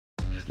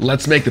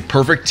Let's make the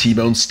perfect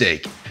T-bone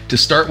steak. To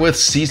start with,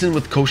 season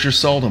with kosher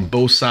salt on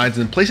both sides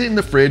and place it in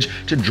the fridge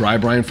to dry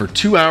brine for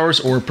 2 hours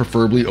or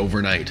preferably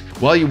overnight.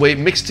 While you wait,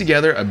 mix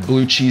together a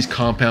blue cheese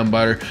compound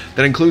butter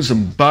that includes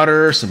some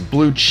butter, some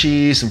blue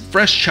cheese, some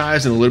fresh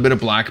chives, and a little bit of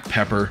black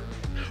pepper.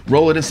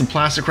 Roll it in some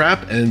plastic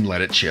wrap and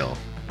let it chill.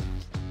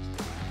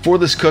 For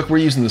this cook, we're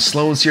using the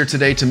Slow N Sear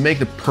today to make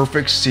the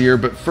perfect sear,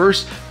 but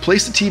first,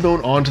 place the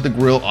T-bone onto the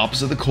grill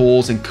opposite the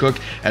coals and cook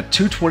at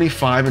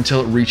 225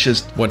 until it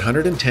reaches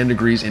 110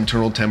 degrees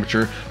internal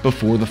temperature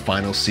before the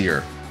final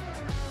sear.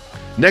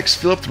 Next,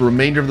 fill up the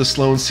remainder of the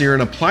Slow N Sear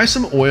and apply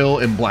some oil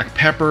and black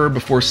pepper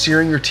before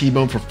searing your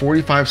T-bone for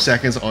 45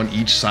 seconds on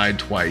each side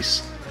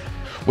twice.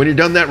 When you're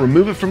done that,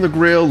 remove it from the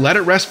grill, let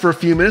it rest for a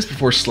few minutes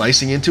before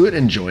slicing into it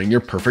and enjoying your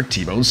perfect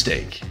T-bone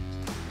steak.